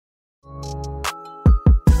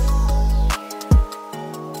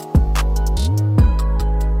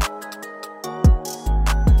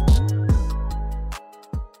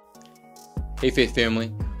Hey Faith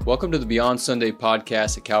family, welcome to the Beyond Sunday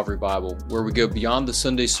podcast at Calvary Bible, where we go beyond the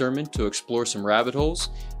Sunday sermon to explore some rabbit holes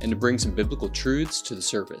and to bring some biblical truths to the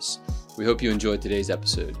surface. We hope you enjoyed today's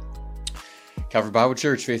episode. Calvary Bible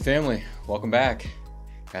Church, Faith family, welcome back.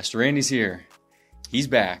 Pastor Randy's here. He's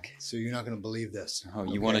back. So you're not going to believe this. Oh,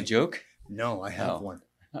 you want a joke? No, I have one.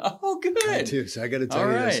 Oh, good. I do. So I got to tell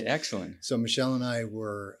you this. All right, excellent. So Michelle and I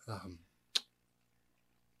were,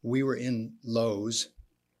 we were in Lowe's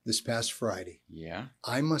this past Friday. Yeah.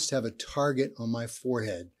 I must have a target on my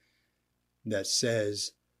forehead that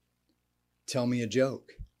says, tell me a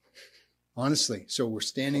joke. Honestly. So we're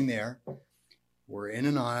standing there. We're in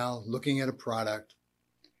an aisle looking at a product.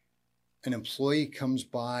 An employee comes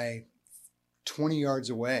by 20 yards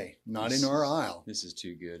away, not in our aisle. This is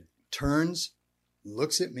too good. Turns,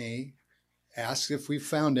 looks at me, asks if we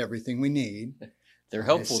found everything we need. They're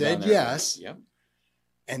helpful. I said down there. yes. Yep.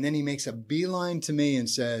 And then he makes a beeline to me and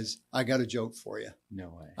says, I got a joke for you. No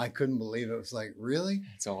way. I couldn't believe it. It was like, really?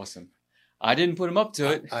 That's awesome. I didn't put him up to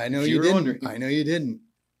it. I know if you were didn't. wondering. I know you didn't.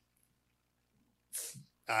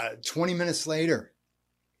 20 minutes later,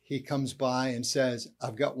 he comes by and says,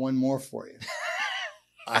 I've got one more for you.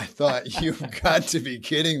 I thought, you've got to be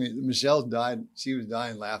kidding me. Michelle died. She was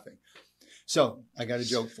dying laughing. So I got a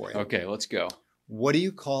joke for you. Okay, let's go. What do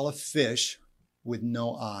you call a fish with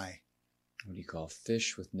no eye? What do you call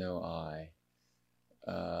fish with no eye?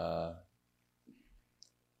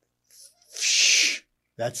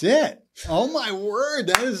 That's it. Oh my word.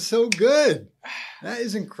 That is so good. That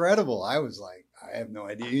is incredible. I was like, I have no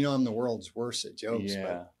idea. You know, I'm the world's worst at jokes. Yeah,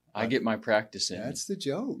 but I get my practice in. that's the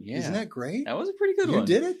joke. Yeah. Isn't that great? That was a pretty good You one.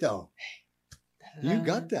 did it though. You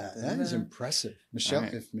got that. That is Da-da. impressive. Michelle,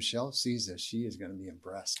 Right. if Michelle sees this, she is going to be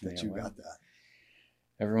impressed that Yeah, you well, got that.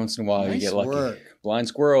 Every once in a while, you Nice get lucky. work. Blind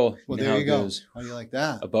squirrel. Well, know there how you it go. goes. How do you like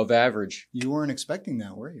that? Above average. You weren't expecting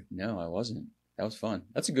that, were you? No, I wasn't. That was fun.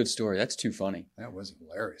 That's a good story. That's too funny. That was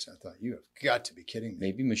hilarious. I thought, you have got to be kidding me.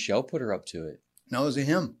 Maybe Michelle put her up to it. No, it was a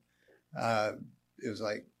him. It was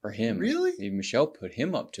like, Or him. Really? Maybe Michelle put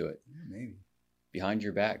him up to it. maybe. Behind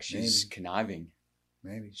your back. She's conniving.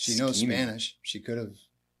 Maybe. She knows Scheming. Spanish. She could have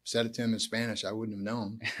said it to him in Spanish. I wouldn't have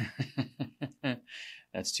known.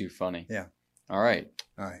 That's too funny. Yeah. All right.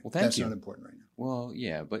 All right. Well, thank That's you. not important right now. Well,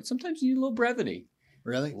 yeah, but sometimes you need a little brevity.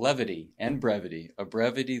 Really? Levity and brevity. A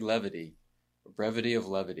brevity, levity. A brevity of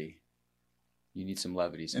levity. You need some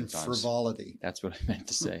levity And sometimes. frivolity. That's what I meant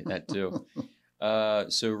to say. That too.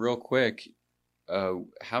 So real quick,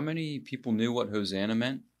 how many people knew what Hosanna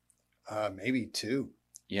meant? Maybe 2.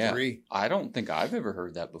 Yeah. 3. I don't think I've ever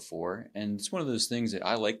heard that before. And it's one of those things that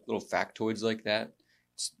I like, little factoids like that.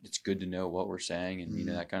 It's good to know what we're saying and, you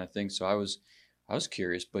know, that kind of thing. So I was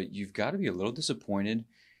curious, but you've got to be a little disappointed.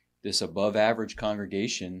 This above average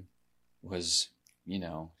congregation was, you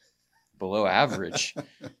know, below average.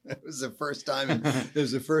 It was the first time. It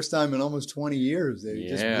was the first time in almost 20 years. They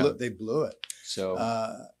Yeah. just blew it.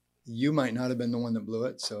 So You might not have been the one that blew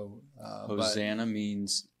it. So Hosanna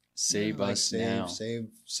means save like us now.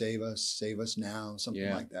 save us now, something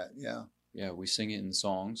Yeah. like that. Yeah. Yeah, we sing it in the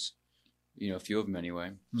songs. You know, a few of them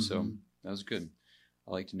anyway. So Mhm. that was good.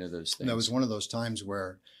 I like to know those things. And that was one of those times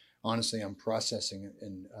where, honestly, I'm processing it,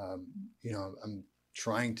 and you know, I'm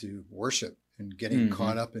trying to worship and getting Mhm.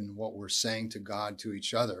 caught up in what we're saying to God, to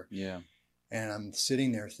each other. Yeah. And I'm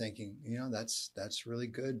sitting there thinking, you know, that's really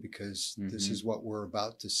good, because this Mhm. is what we're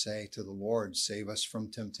about to say to the Lord: save us from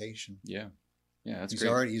temptation. Yeah. Yeah, that's He's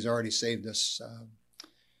great. He's already saved us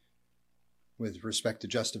with respect to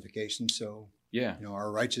justification. So, Yeah. you know,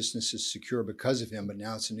 our righteousness is secure because of Him. But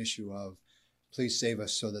now it's an issue of, please save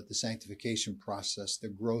us so that the sanctification process, the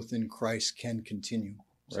growth in Christ, can continue.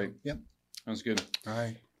 So, Right. Yep. That was good. All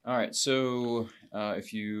right. All right. So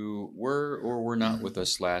if you were or were not with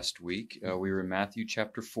us last week, we were in Matthew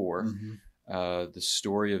chapter 4, Mm-hmm. the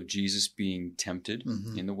story of Jesus being tempted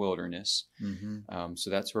Mhm. in the wilderness. Mm-hmm. So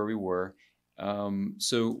that's where we were.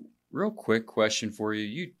 So real quick question for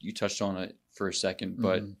you. You touched on it for a second,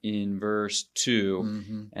 but Mhm. in verse 2,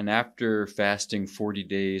 Mm-hmm. and after fasting 40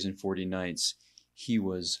 days and 40 nights, he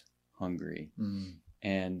was hungry. Mm-hmm.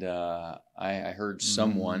 And I heard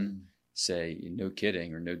someone say, no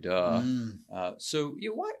kidding, or no duh. Mm-hmm. So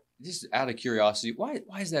why, just out of curiosity, why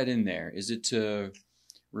is that in there? Is it to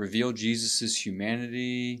reveal Jesus's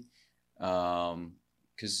humanity?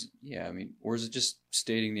 Because, I mean, or is it just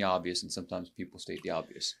stating the obvious? And sometimes people state the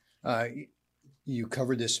obvious. You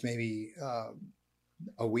covered this maybe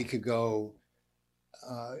a week ago.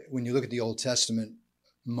 When you look at the Old Testament,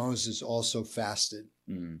 Moses also fasted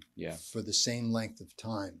Yeah. for the same length of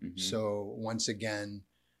time. Mhm. So once again,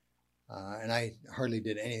 And I hardly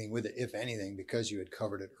did anything with it, if anything, because you had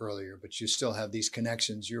covered it earlier. But you still have these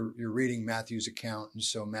connections. You're reading Matthew's account, and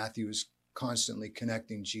so Matthew is constantly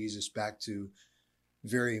connecting Jesus back to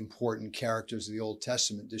very important characters of the Old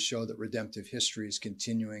Testament to show that redemptive history is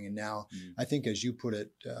continuing. And now, I think, as you put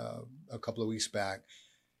it a couple of weeks back,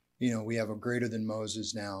 we have a greater than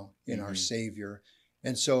Moses now in our Savior.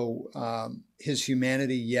 And so his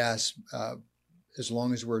humanity, yes, as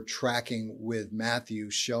long as we're tracking with Matthew,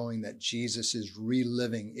 showing that Jesus is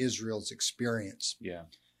reliving Israel's experience. Yeah.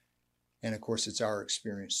 And of course, it's our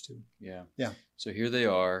experience too. Yeah. Yeah. So here they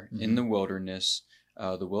are in the wilderness.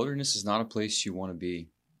 The wilderness is not a place you want to be,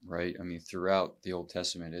 right? I mean, throughout the Old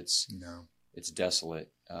Testament, it's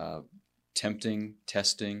desolate, tempting,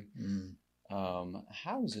 testing.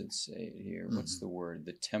 How does it say it here? What's the word?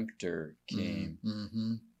 The tempter came.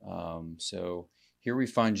 So here we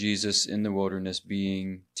find Jesus in the wilderness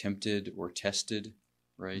being tempted or tested,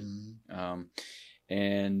 right?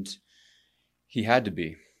 And he had to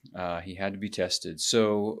be. He had to be tested.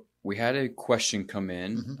 So we had a question come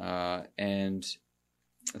in, and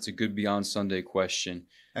it's a good Beyond Sunday question.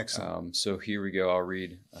 Excellent. So here we go. I'll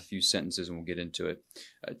read a few sentences and we'll get into it.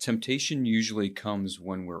 Temptation usually comes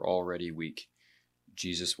when we're already weak.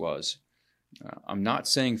 Jesus was. I'm not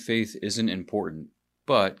saying faith isn't important,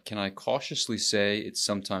 but can I cautiously say it's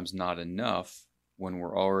sometimes not enough when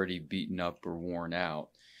we're already beaten up or worn out?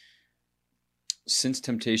 Since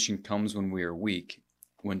temptation comes when we are weak,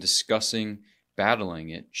 when discussing battling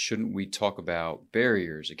it, shouldn't we talk about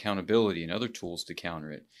barriers, accountability, and other tools to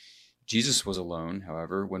counter it? Jesus was alone,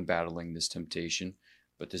 however, when battling this temptation,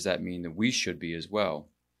 but does that mean that we should be as well?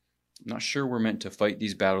 I'm not sure we're meant to fight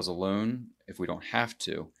these battles alone if we don't have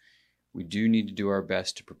to. We do need to do our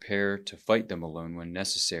best to prepare to fight them alone when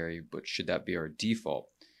necessary, but should that be our default?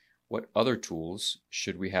 What other tools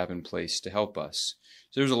should we have in place to help us?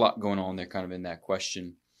 So there's a lot going on there kind of in that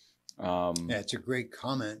question. Yeah, it's a great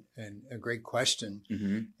comment and a great question.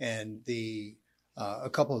 And a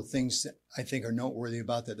couple of things that I think are noteworthy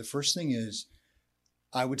about that. The first thing is,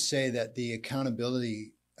 I would say that the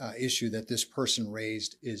accountability issue that this person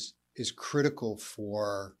raised is critical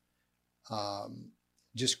for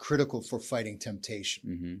critical for fighting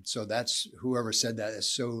temptation. So that's, whoever said that,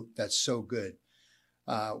 that's so good.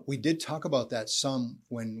 We did talk about that some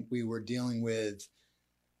when we were dealing with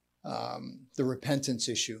the repentance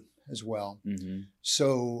issue as well.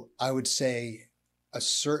 So I would say a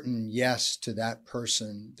certain yes to that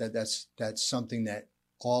person, that's something that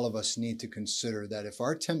all of us need to consider, that if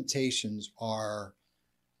our temptations are,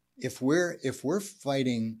 if we're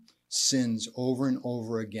fighting sins over and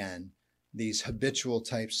over again, these habitual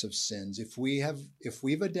types of sins, if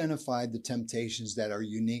we've identified the temptations that are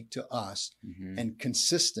unique to us and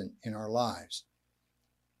consistent in our lives,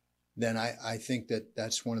 then I think that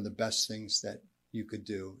that's one of the best things that you could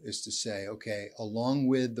do, is to say, okay, along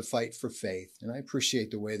with the fight for faith, and I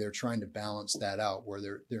appreciate the way they're trying to balance that out, where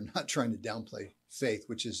they're not trying to downplay faith,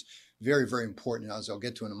 which is very, very important, as I'll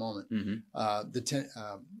get to in a moment.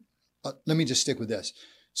 Let me just stick with this.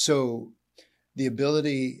 So the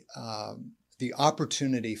ability, the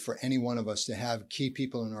opportunity for any one of us to have key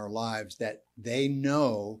people in our lives that they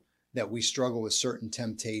know that we struggle with certain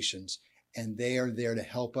temptations and they are there to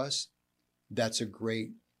help us, that's a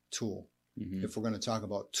great tool. If we're going to talk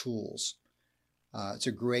about tools, it's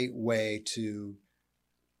a great way to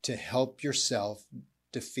help yourself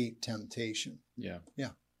defeat temptation. Yeah.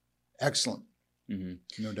 Excellent.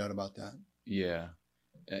 No doubt about that. Yeah,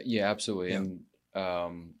 absolutely. And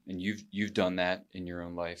you've done that in your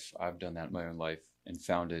own life. I've done that in my own life and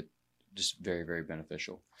found it just very, very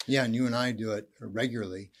beneficial. Yeah, and you and I do it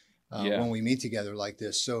regularly when we meet together like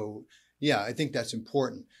this. So yeah, I think that's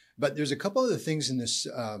important. But there's a couple other things in this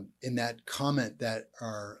in that comment that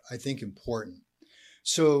are, I think, important.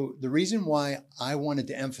 So the reason why I wanted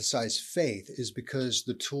to emphasize faith is because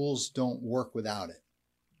the tools don't work without it.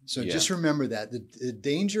 So just remember that. The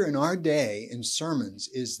danger in our day in sermons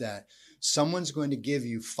is that someone's going to give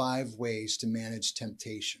you 5 ways to manage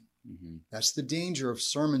temptation. That's the danger of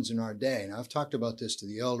sermons in our day. And I've talked about this to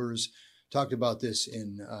the elders, talked about this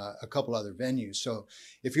in a couple other venues. So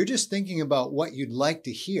if you're just thinking about what you'd like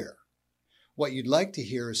to hear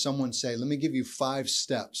is someone say, let me give you 5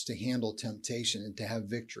 steps to handle temptation and to have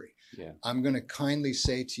victory. I'm going to kindly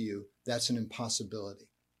say to you, that's an impossibility.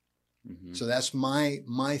 So that's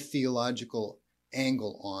my theological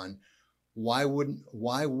angle on why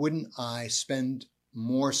wouldn't I spend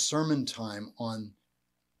more sermon time on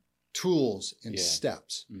tools and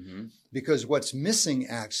steps? Because what's missing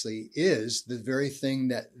actually is the very thing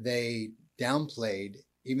that they downplayed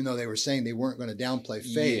even though they were saying they weren't going to downplay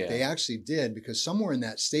faith, Yeah. they actually did, because somewhere in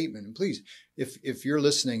that statement, and please, if you're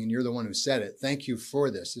listening and you're the one who said it, thank you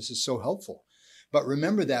for this. This is so helpful. But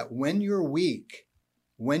remember that when you're weak,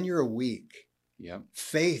 Yep.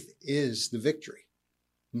 faith is the victory,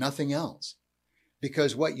 nothing else.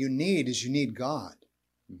 Because what you need is you need God.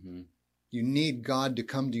 Mm-hmm. You need God to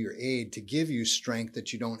come to your aid, to give you strength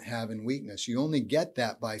that you don't have in weakness. You only get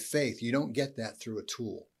that by faith. You don't get that through a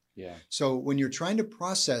tool. Yeah. So when you're trying to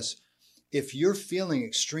process, if you're feeling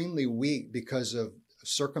extremely weak because of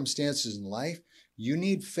circumstances in life, you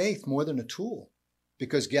need faith more than a tool.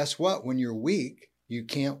 Because guess what? When you're weak, you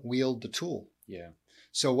can't wield the tool. Yeah.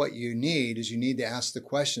 So what you need is you need to ask the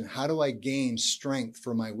question, how do I gain strength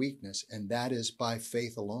for my weakness? And that is by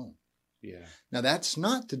faith alone. Yeah. Now, that's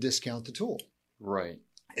not to discount the tool. Right.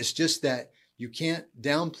 It's just that you can't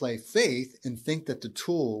downplay faith and think that the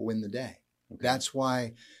tool will win the day. Okay. That's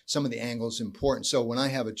why some of the angle is important. So when I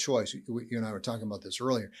have a choice, you and I were talking about this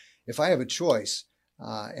earlier. If I have a choice,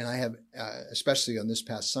 and I have, especially on this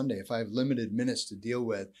past Sunday, if I have limited minutes to deal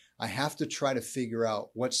with, I have to try to figure out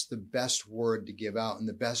what's the best word to give out. And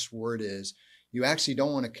the best word is, you actually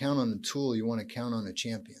don't want to count on a tool. You want to count on a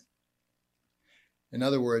champion. In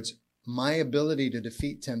other words, my ability to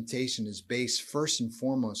defeat temptation is based first and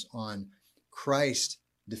foremost on Christ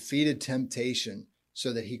defeated temptation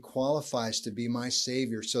so that he qualifies to be my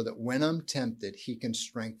savior, so that when I'm tempted, he can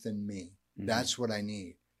strengthen me. Mm-hmm. That's what I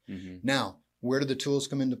need. Mm-hmm. Now, where do the tools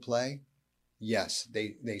come into play? Yes,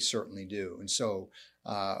 they certainly do. And so,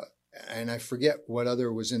 and I forget what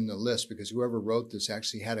other was in the list, because whoever wrote this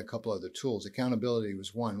actually had a couple other tools. Accountability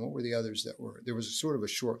was one. What were the others that were? There was sort of a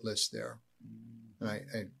short list there. And I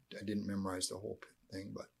didn't memorize the whole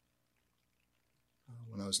thing, but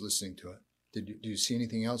when I was listening to it, do you see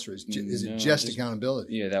anything else, or is it just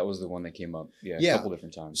accountability? Yeah, that was the one that came up. Yeah, a couple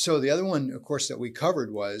different times. So the other one, of course, that we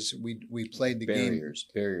covered was we played the Barriers.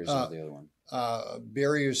 game. Barriers was the other one.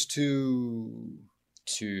 Barriers to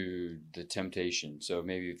the temptation. So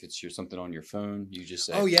maybe if it's something on your phone, you just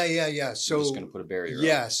say, oh yeah. So I'm just going to put a barrier up.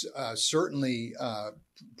 Yes, certainly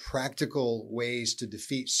practical ways to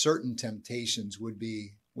defeat certain temptations would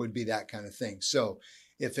be that kind of thing. So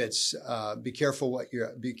if it's be careful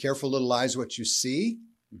little eyes what you see.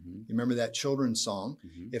 Mm-hmm. You remember that children's song?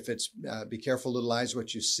 Mm-hmm. If it's be careful little eyes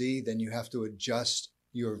what you see, then you have to adjust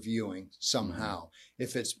your viewing somehow. Mm-hmm.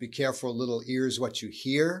 If it's be careful little ears what you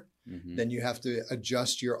hear, mm-hmm. then you have to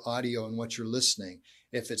adjust your audio and what you're listening.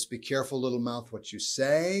 If it's be careful little mouth what you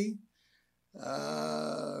say,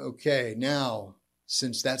 okay, now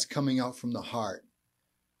since that's coming out from the heart,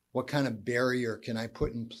 what kind of barrier can I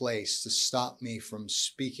put in place to stop me from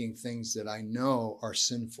speaking things that I know are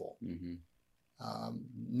sinful? Mm-hmm.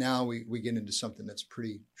 Now we get into something that's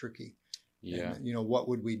pretty tricky. Yeah. And, what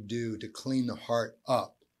would we do to clean the heart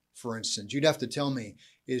up? For instance, you'd have to tell me,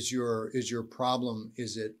 is your problem,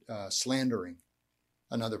 is it slandering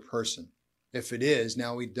another person? If it is,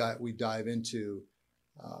 now we dive into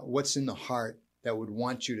what's in the heart that would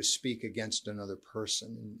want you to speak against another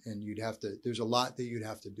person. And there's a lot that you'd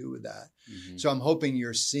have to do with that. Mm-hmm. So I'm hoping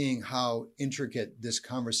you're seeing how intricate this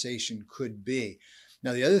conversation could be.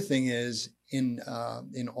 Now, the other thing is, in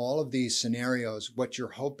all of these scenarios, what you're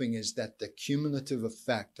hoping is that the cumulative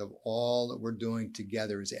effect of all that we're doing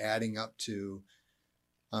together is adding up to,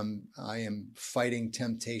 I am fighting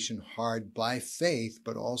temptation hard by faith,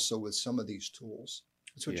 but also with some of these tools.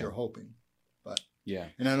 That's what you're hoping. But yeah,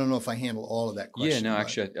 and I don't know if I handle all of that question. Yeah, no,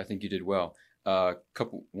 actually, I think you did well.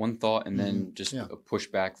 One thought, and then just a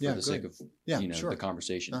pushback for the sake of the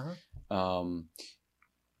conversation. Uh-huh.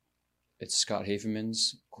 It's Scott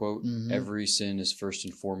Haferman's quote, mm-hmm. Every sin is first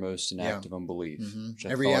and foremost an act of unbelief. Mm-hmm.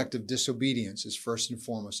 Every act of disobedience is first and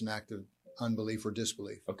foremost an act of unbelief or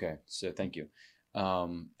disbelief. Okay, so thank you.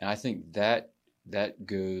 And I think that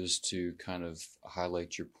goes to kind of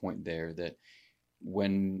highlight your point there, that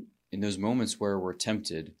when in those moments where we're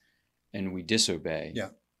tempted and we disobey,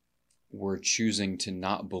 we're choosing to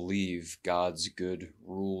not believe God's good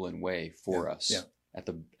rule and way for us. Yeah.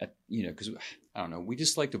 Because I don't know, we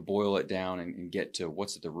just like to boil it down and get to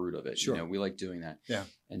what's at the root of it. Sure. We like doing that. Yeah.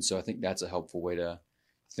 And so I think that's a helpful way to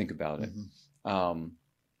think about it. Mm-hmm.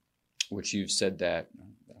 Which you've said that,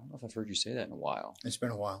 I don't know if I've heard you say that in a while. It's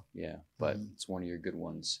been a while. Yeah, but it's one of your good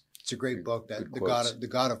ones. It's a great book, that the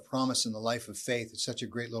God of Promise and the Life of Faith. It's such a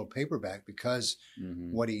great little paperback, because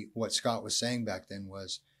mm-hmm. what Scott was saying back then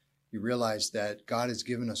was, you realize that God has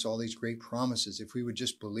given us all these great promises. If we would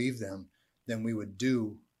just believe them, then we would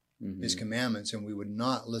do mm-hmm. his commandments, and we would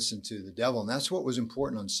not listen to the devil. And that's what was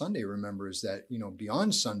important on Sunday, remember, is that,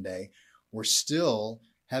 beyond Sunday, we're still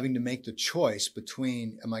having to make the choice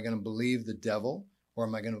between, am I going to believe the devil, or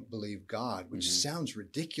am I going to believe God? Which sounds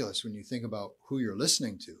ridiculous when you think about who you're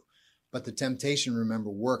listening to. But the temptation, remember,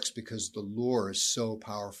 works because the lure is so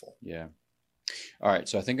powerful. Yeah. All right.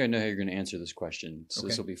 So I think I know how you're going to answer this question. So Okay.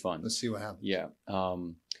 This will be fun. Let's see what happens. Yeah.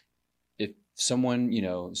 If someone,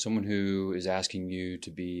 someone who is asking you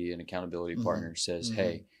to be an accountability partner says,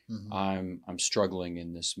 hey, I'm struggling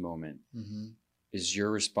in this moment, is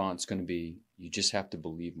your response going to be, you just have to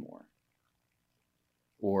believe more?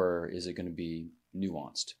 Or is it going to be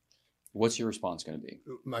nuanced? What's your response going to be?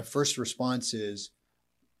 My first response is,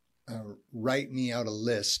 write me out a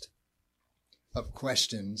list of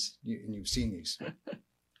questions, and you've seen these.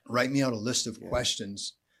 Write me out a list of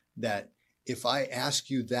questions that if I ask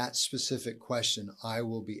you that specific question, I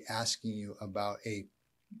will be asking you about a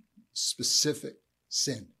specific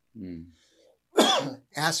sin.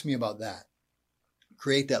 Ask me about that.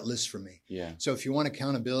 Create that list for me. Yeah. So if you want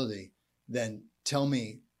accountability, then tell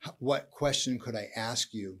me, what question could I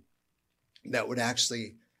ask you that would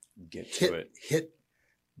actually hit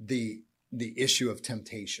the issue of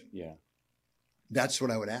temptation? Yeah. That's what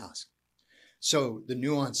I would ask. So the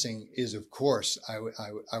nuancing is, of course, I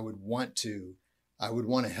would want to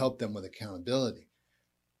help them with accountability.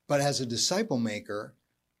 But as a disciple maker,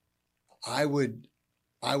 I would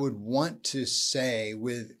want to say,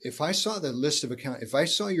 if I saw your list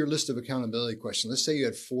of accountability questions, let's say you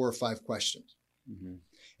had 4 or 5 questions.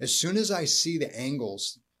 As soon as I see the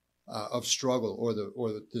angles of struggle or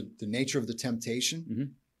the nature of the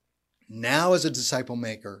temptation, now as a disciple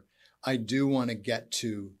maker, I do want to get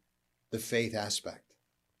to the faith aspect.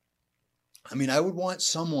 I mean, I would want to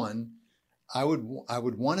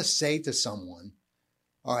say to someone,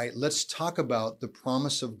 all right, let's talk about the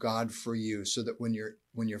promise of God for you, so that when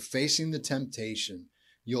you're facing the temptation,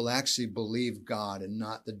 you'll actually believe God and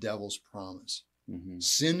not the devil's promise.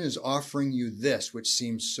 Sin is offering you this, which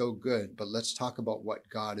seems so good, but let's talk about what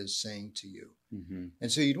God is saying to you.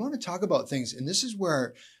 And so you'd want to talk about things. And this is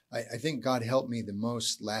where I think God helped me the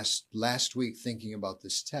most last week thinking about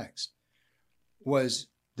this text, was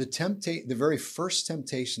the very first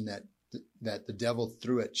temptation that the devil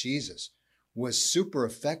threw at Jesus was super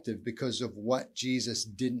effective because of what Jesus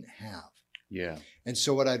didn't have. Yeah. And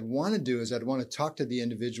so what I'd want to do is I'd want to talk to the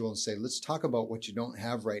individual and say, let's talk about what you don't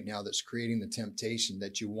have right now that's creating the temptation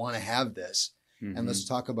that you want to have this. And let's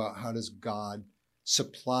talk about, how does God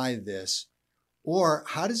supply this? Or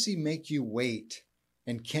how does he make you wait?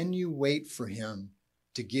 And can you wait for him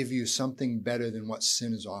to give you something better than what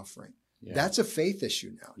sin is offering? Yeah. That's a faith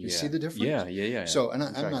issue now. You see the difference? Yeah. So, and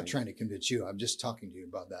I'm not trying to convince you. I'm just talking to you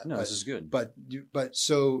about that. No, this is good. But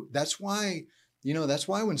so that's why,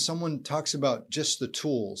 when someone talks about just the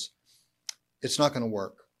tools, it's not going to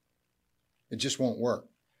work. It just won't work,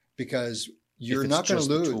 because you're not going to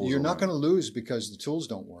lose. You're not going to lose because the tools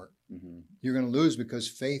don't work. You're going to lose because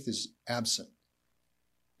faith is absent.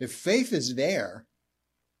 If faith is there,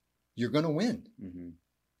 you're going to win.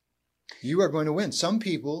 You are going to win. Some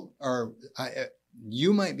people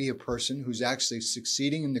you might be a person who's actually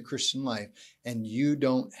succeeding in the Christian life and you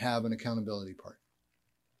don't have an accountability partner.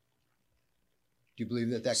 Do you believe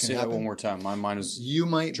that can happen? Say that one more time. My mind is You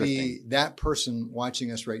might drifting. be that person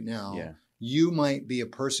watching us right now. Yeah. You might be a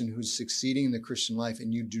person who's succeeding in the Christian life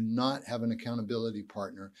and you do not have an accountability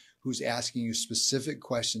partner who's asking you specific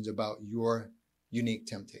questions about your unique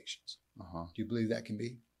temptations. Do you believe that can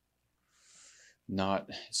be? Not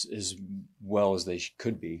as well as they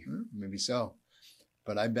could be. Maybe so.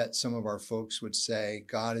 But I bet some of our folks would say,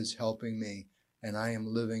 God is helping me and I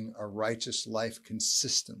am living a righteous life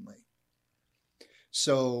consistently.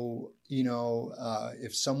 So,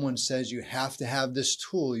 if someone says you have to have this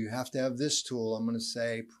tool, I'm going to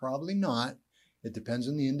say probably not. It depends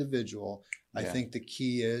on the individual. Yeah. I think the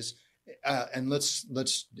key is, and let's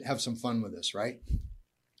have some fun with this, right?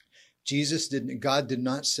 God did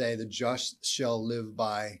not say the just shall live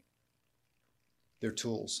by their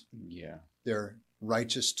tools. Yeah. Their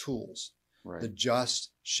righteous tools. Right. The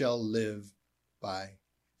just shall live by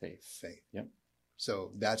faith. Yep.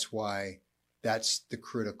 So that's the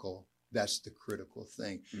critical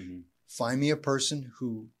thing. Find me a person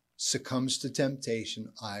who succumbs to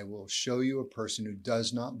temptation. I will show you a person who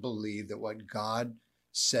does not believe that what God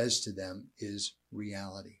says to them is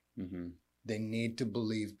reality. They need to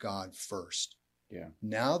believe God first. Yeah.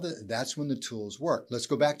 Now that's when the tools work. Let's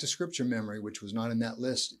go back to scripture memory, which was not in that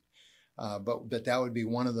list. But that would be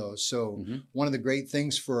one of those. So one of the great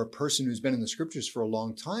things for a person who's been in the scriptures for a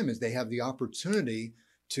long time is they have the opportunity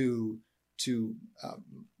to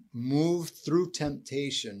move through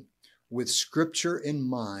temptation with scripture in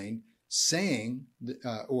mind, saying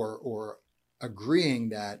or agreeing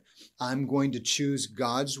that I'm going to choose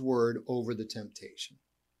God's word over the temptation,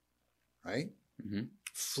 right? Mm-hmm.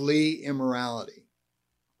 Flee immorality.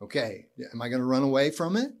 Okay, am I going to run away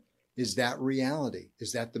from it? Is that reality?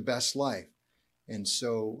 Is that the best life? And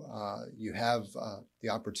so you have the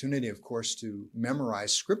opportunity, of course, to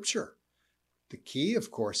memorize scripture. The key,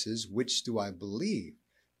 of course, is which do I believe?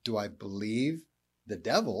 Do I believe the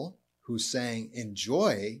devil who's saying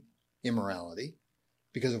enjoy immorality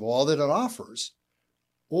because of all that it offers?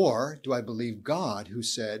 Or do I believe God who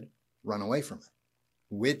said run away from it?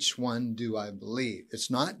 Which one do I believe? It's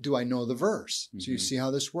not do I know the verse. Mm-hmm. So you see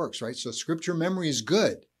how this works, right? So scripture memory is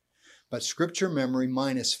good, but scripture memory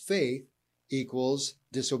minus faith equals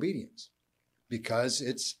disobedience because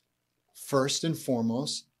it's first and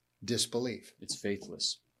foremost disbelief. It's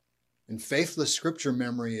faithless. And faithless scripture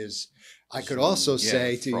memory is, I could also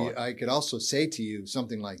say to you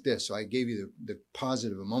something like this. So I gave you the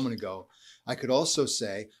positive a moment ago. I could also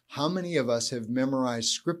say, how many of us have memorized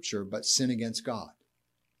scripture but sin against God?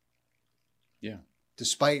 Yeah.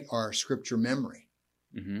 Despite our scripture memory.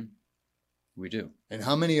 Mm-hmm. We do. And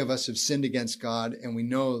how many of us have sinned against God and we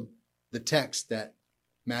know the text that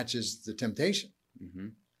matches the temptation? Mm-hmm.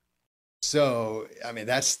 So, I mean,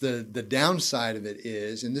 that's the downside of it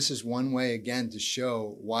is, and this is one way, again, to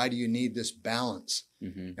show why do you need this balance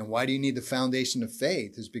mm-hmm. and why do you need the foundation of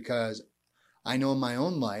faith is because I know in my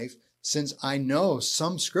own life, since I know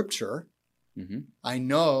some scripture, mm-hmm. I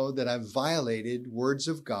know that I've violated words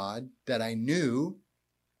of God that I knew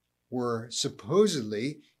were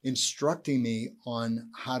supposedly instructing me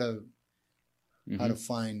on how to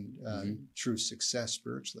find true success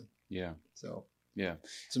spiritually. Yeah. So yeah,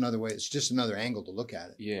 it's another way. It's just another angle to look at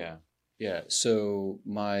it. Yeah. Yeah. So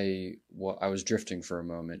I was drifting for a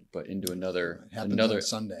moment, but into another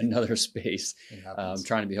Sunday. another space. I'm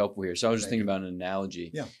trying to be helpful here. So I was just thinking about an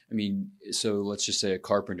analogy. Yeah. I mean, so let's just say a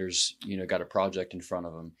carpenter's, got a project in front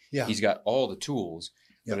of him. Yeah. He's got all the tools,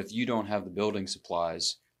 Yeah. but if you don't have the building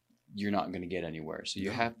supplies, you're not going to get anywhere. So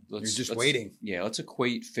you're just waiting. Yeah. Let's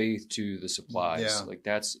equate faith to the supplies. Yeah. Like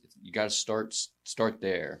you got to start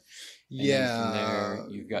there. And yeah. from there,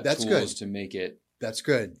 you've got That's tools good. to make it. That's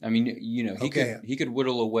good. I mean, he could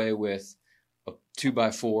whittle away with a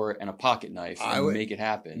 2x4 and a pocket knife and make it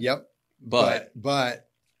happen. Yep. But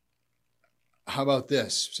how about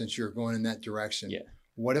this? Since you're going in that direction, yeah.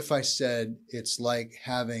 What if I said it's like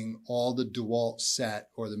having all the DeWalt set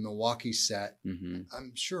or the Milwaukee set? Mm-hmm.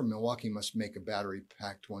 I'm sure Milwaukee must make a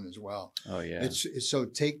battery-packed one as well. Oh yeah. So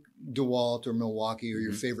take DeWalt or Milwaukee or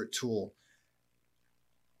your mm-hmm. favorite tool.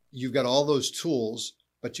 You've got all those tools,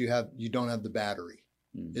 but you don't have the battery.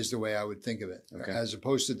 Is the way I would think of it. Okay. As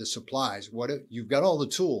opposed to the supplies. What if you've got all the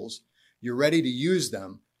tools, you're ready to use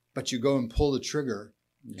them, but you go and pull the trigger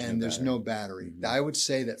there's no battery. Mm-hmm. I would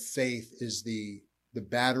say that faith is the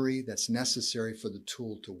battery that's necessary for the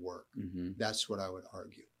tool to work. Mm-hmm. That's what I would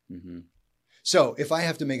argue. Mm-hmm. So if I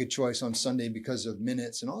have to make a choice on Sunday because of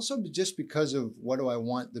minutes and also just because of what do I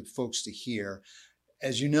want the folks to hear,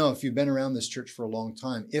 as you know, if you've been around this church for a long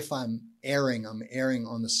time, if I'm erring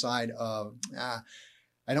on the side of,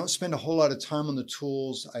 I don't spend a whole lot of time on the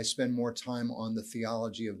tools. I spend more time on the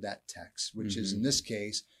theology of that text, which is in this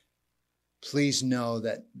case, please know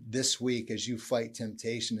that this week, as you fight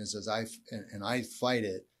temptation, as I fight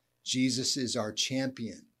it, Jesus is our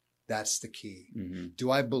champion. That's the key. Mm-hmm. Do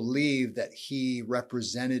I believe that he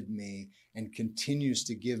represented me and continues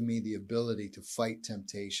to give me the ability to fight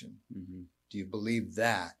temptation? Mm-hmm. Do you believe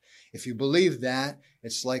that? If you believe that,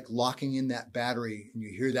 it's like locking in that battery and you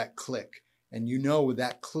hear that click. And you know with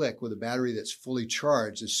that click, with a battery that's fully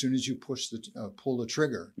charged, as soon as you pull the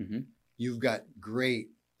trigger, mm-hmm. you've got great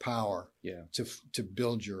power to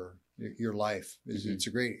build your life. Mm-hmm. It's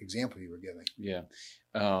a great example you were giving. Yeah.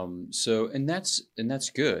 So that's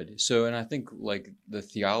good. So, and I think like the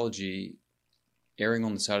theology, erring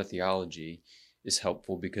on the side of theology is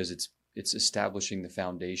helpful because it's establishing the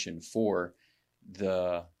foundation for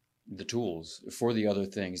the tools, for the other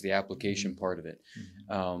things, the application part of it.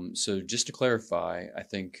 Mm-hmm. So just to clarify, I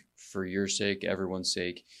think for your sake, everyone's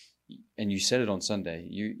sake, and you said it on Sunday,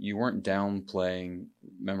 you weren't downplaying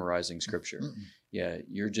memorizing scripture. Mm-mm. Yeah.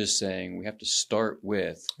 You're just saying we have to start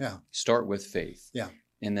with faith. Yeah.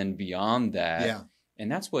 And then beyond that. Yeah. And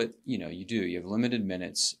that's what, you do. You have limited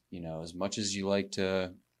minutes, as much as you like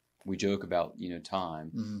to, we joke about,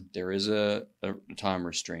 time, Mm-hmm. there is a time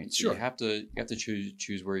restraint. So Sure. you have to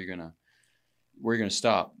choose where you're going to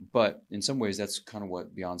stop. But in some ways, that's kind of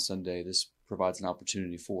what Beyond Sunday, this provides an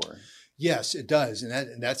opportunity for. Yes, it does.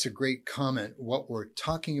 And that's a great comment. What we're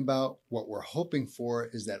talking about, what we're hoping for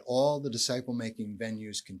is that all the disciple-making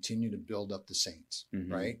venues continue to build up the saints,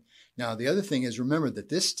 right? Now, the other thing is, remember that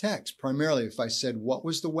this text, primarily, if I said, what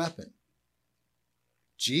was the weapon?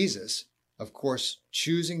 Jesus, of course,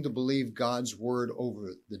 choosing to believe God's word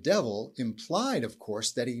over the devil implied, of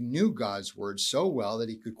course, that he knew God's word so well that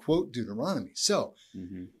he could quote Deuteronomy. So,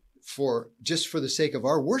 for the sake of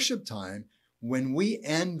our worship time, when we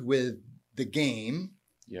end with the game,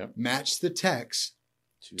 match the text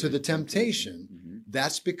to the temptation,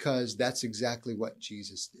 that's because that's exactly what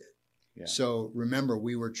Jesus did. Yeah. So remember,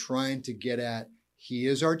 we were trying to get at, he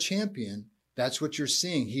is our champion. That's what you're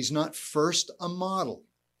seeing. He's not first a model.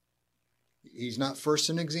 He's not first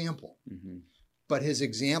an example. But his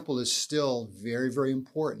example is still very, very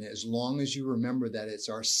important, as long as you remember that it's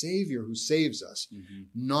our Savior who saves us,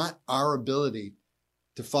 not our ability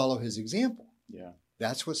to follow his example. Yeah.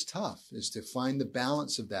 That's what's tough, is to find the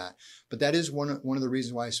balance of that. But that is one of the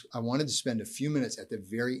reasons why I wanted to spend a few minutes at the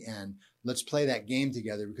very end. Let's play that game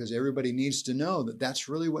together, because everybody needs to know that that's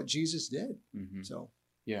really what Jesus did. So,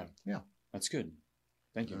 yeah, that's good.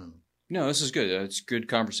 Thank you. No, this is good. It's good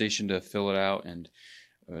conversation to fill it out, and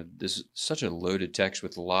this is such a loaded text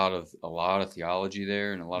with a lot of theology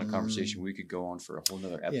there, and a lot of conversation. We could go on for a whole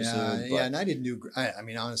nother episode. Yeah, and I didn't do. I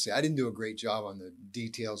mean, honestly, I didn't do a great job on the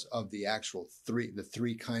details of the actual the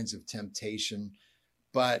three kinds of temptation,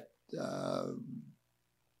 but I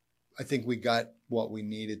think we got what we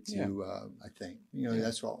needed to. I think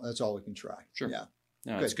that's all we can try. Sure. Yeah.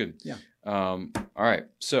 No, that's good. Yeah. All right.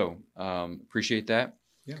 So appreciate that.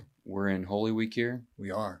 Yeah. We're in Holy Week here.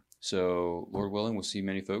 We are. So, Lord willing, we'll see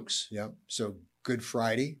many folks. Yep. So, Good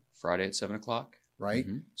Friday. Friday at 7:00. Right.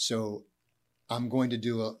 So, I'm going to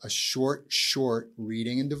do a short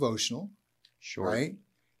reading and devotional. Short. Right.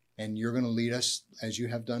 And you're going to lead us, as you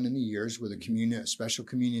have done in the years, with a special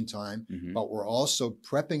communion time. But we're also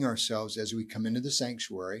prepping ourselves as we come into the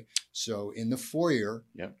sanctuary. So, in the foyer,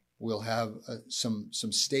 we'll have some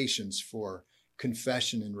stations for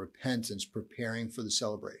confession and repentance, preparing for the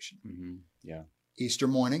celebration. Yeah. Easter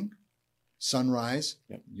morning, sunrise,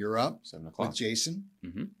 you're up 7:00 with Jason.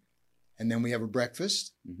 And then we have a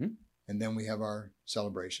breakfast. And then we have our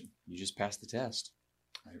celebration. You just passed the test.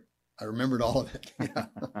 I remembered all of it. Yeah.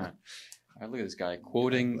 All right, look at this guy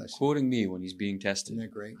quoting me when he's being tested. Isn't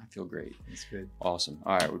that great? I feel great. That's good. Awesome.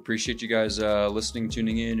 All right. We appreciate you guys listening,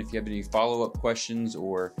 tuning in. If you have any follow-up questions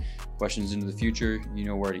or questions into the future, you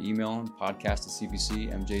know where to email them,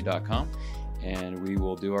 podcast@cbcmj.com. And we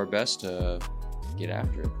will do our best to get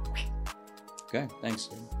after it. Okay. Thanks.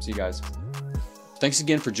 See you guys. Thanks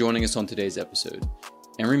again for joining us on today's episode.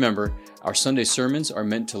 And remember, our Sunday sermons are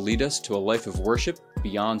meant to lead us to a life of worship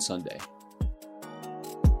beyond Sunday.